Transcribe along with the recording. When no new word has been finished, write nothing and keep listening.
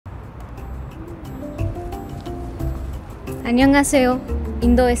안녕하세요.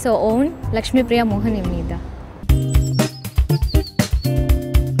 만도에서 온 LaKshmi Priya 모හන්입니다.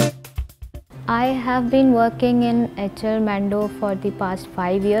 I have been working in HL Mando for the past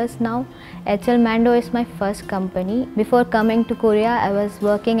 5 years now. HL Mando is my first company. Before coming to Korea, I was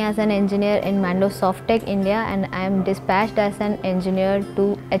working as an engineer in Mando Softtek India, and I am dispatched as an engineer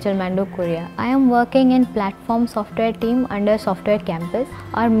to HL Mando Korea. I am working in Platform SWteam under Software Campus.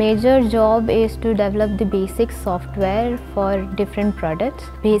 Our major job is to develop the basic software for different products.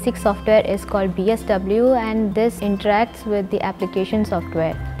 Basic software is called BSW, and this interacts with the application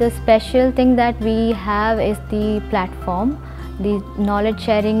software. The special thing that we have is the platform, the knowledge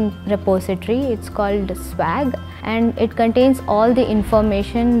sharing repository. It's called Swag, and it contains all the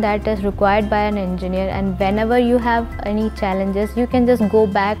information that is required by an engineer, and whenever you have any challenges, you can just go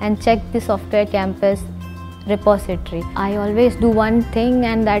back and check the Software Campus repository. I always do one thing,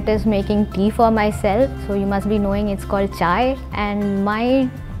 and that is making tea for myself. So you must be knowing it's called chai, and my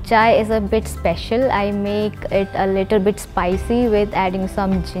chai is a bit special. I make it a little bit spicy with adding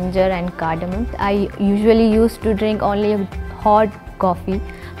some ginger and cardamom. I usually used to drink only hot coffee,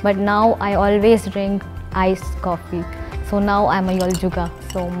 but now I always drink iced coffee. So now I'm a Yoljuga.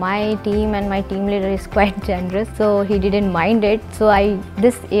 So my team and my team leader is quite generous, so he didn't mind it. So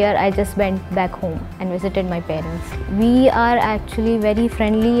this year I just went back home and visited my parents. We are actually very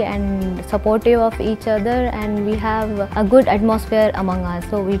friendly and supportive of each other, and we have a good atmosphere among us.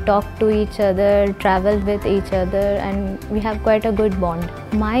 So we talk to each other, travel with each other, and we have quite a good bond.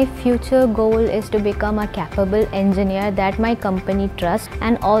 My future goal is to become a capable engineer that my company trusts,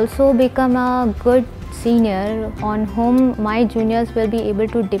 and also become a good senior on whom my juniors will be able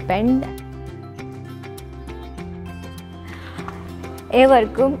to depend.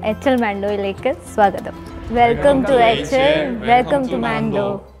 Welcome HL Mandoയിലേക്ക് സ്വാഗതം. Welcome to HL, welcome to Mando.